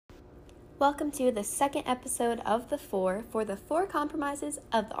Welcome to the second episode of the four for the four compromises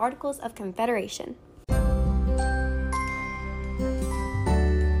of the Articles of Confederation.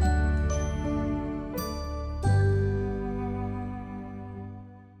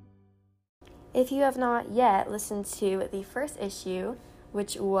 If you have not yet listened to the first issue,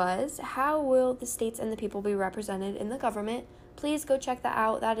 which was How Will the States and the People Be Represented in the Government, please go check that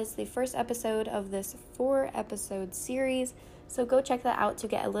out. That is the first episode of this 4-episode series, so go check that out to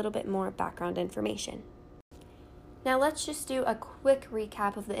get a little bit more background information. Now let's just do a quick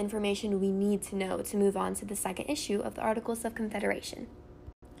recap of the information we need to know to move on to the second issue of the Articles of Confederation.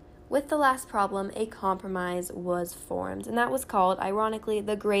 With the last problem, a compromise was formed, and that was called, ironically,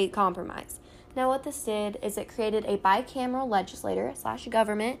 the Great Compromise. Now what this did is it created a bicameral legislature /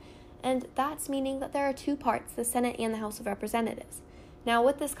 government, and that's meaning that there are two parts, the Senate and the House of Representatives. Now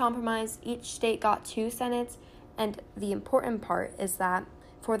with this compromise, each state got 2 Senates, and the important part is that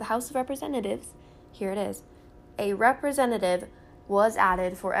for the House of Representatives, here it is, a representative was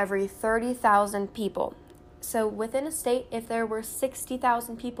added for every 30,000 people. So within a state, if there were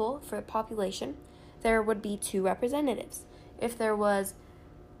 60,000 people for the population, there would be 2 representatives. If there was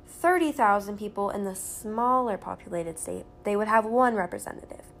 30,000 people in the smaller populated state, they would have 1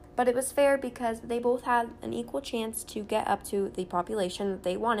 representative. But it was fair because they both had an equal chance to get up to the population that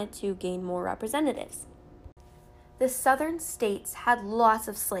they wanted to gain more representatives. The southern states had lots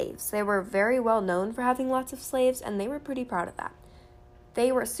of slaves. They were very well known for having lots of slaves, and they were pretty proud of that.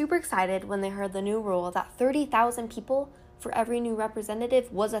 They were super excited when they heard the new rule that 30,000 people for every new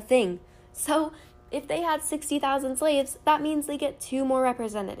representative was a thing. So if they had 60,000 slaves, that means they get 2 more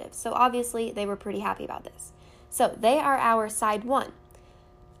representatives. So obviously they were pretty happy about this. So they are our side 1.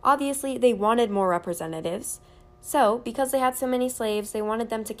 Obviously they wanted more representatives. So because they had so many slaves, they wanted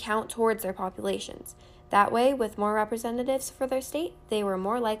them to count towards their populations. That way, with more representatives for their state, they were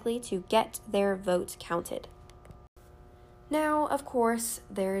more likely to get their vote counted. Now, of course,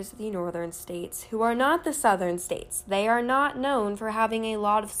 there's the northern states, who are not the southern states. They are not known for having a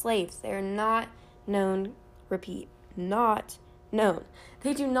lot of slaves. They are not known, not known.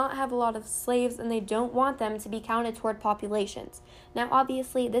 They do not have a lot of slaves, and they don't want them to be counted toward populations. Now,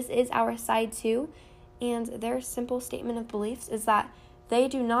 obviously, this is our side 2, and their simple statement of beliefs is that they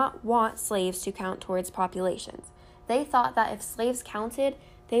do not want slaves to count towards populations. They thought that if slaves counted,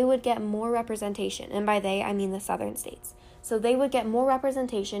 they would get more representation, and by they, I mean the southern states. So they would get more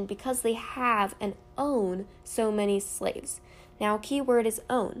representation because they have and own so many slaves. Now, key word is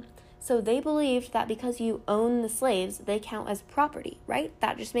own. So they believed that because you own the slaves, they count as property, right?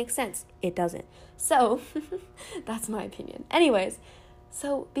 That just makes sense. It doesn't. So, that's my opinion. Anyways,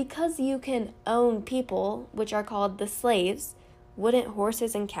 so because you can own people, which are called the slaves, wouldn't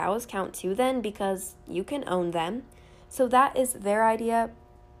horses and cows count too then, because you can own them? So that is their idea.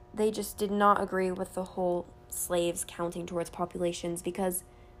 They just did not agree with the whole slaves counting towards populations because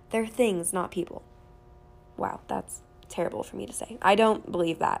they're things, not people. Wow, that's terrible for me to say. I don't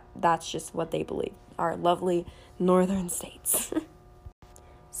believe that. That's just what they believe, our lovely northern states.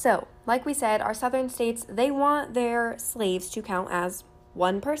 So, like we said, our southern states, they want their slaves to count as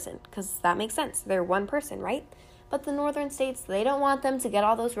 1 person, because that makes sense. They're 1 person, right? But the northern states, they don't want them to get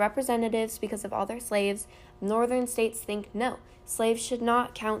all those representatives because of all their slaves. Northern states think no, slaves should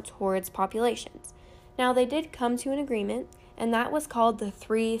not count towards populations. Now, they did come to an agreement, and that was called the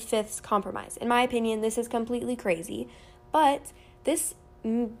 3/5 Compromise. In my opinion, this is completely crazy, but this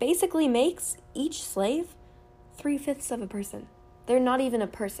basically makes each slave 3/5 of a person. They're not even a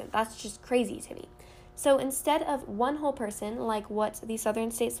person. That's just crazy to me. So instead of 1 whole person, like what the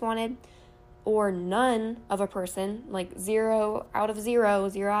southern states wanted, or none of a person, like 0 out of 0,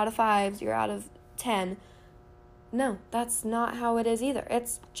 0 out of 5, 0 out of 10. No, that's not how it is either.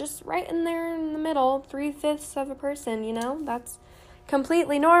 It's just right in there in the middle, 3/5 of a person, you know? That's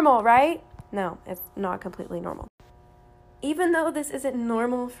completely normal, right? No, it's not completely normal. Even though this isn't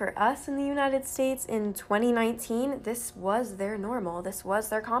normal for us in the United States in 2019, this was their normal. This was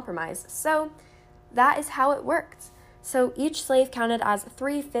their compromise. So that is how it worked. So each slave counted as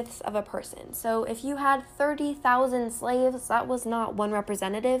 3/5 of a person. So if you had 30,000 slaves, that was not 1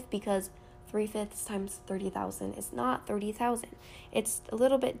 representative because 3/5 times 30,000 is not 30,000. It's a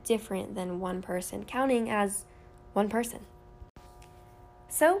little bit different than 1 person, counting as 1 person.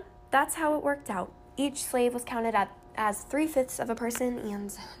 So that's how it worked out. Each slave was counted as 3/5 of a person,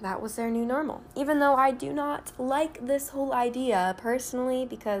 and that was their new normal. Even though I do not like this whole idea personally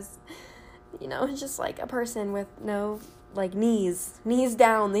because, you know, it's just like a person with no, like, knees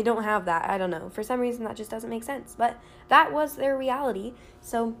down. They don't have that. I don't know. For some reason, that just doesn't make sense. But that was their reality.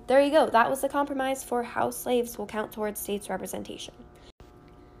 So there you go. That was the compromise for how slaves will count towards states' representation.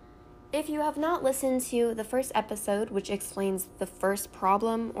 If you have not listened to the first episode, which explains the first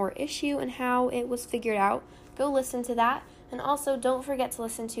problem or issue and how it was figured out, go listen to that. And also, don't forget to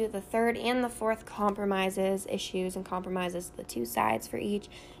listen to the third and the fourth compromises, issues, and compromises, the two sides for each.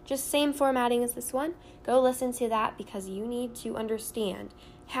 Just same formatting as this one. Go listen to that because you need to understand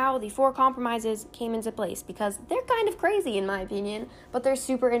how the four compromises came into place, because they're kind of crazy in my opinion, but they're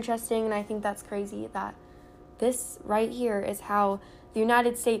super interesting, and I think that's crazy that this right here is how the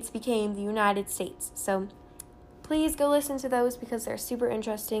United States became the United States. So please go listen to those because they're super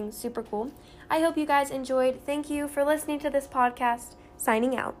interesting, super cool. I hope you guys enjoyed. Thank you for listening to this podcast.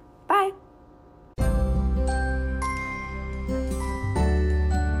 Signing out. Bye.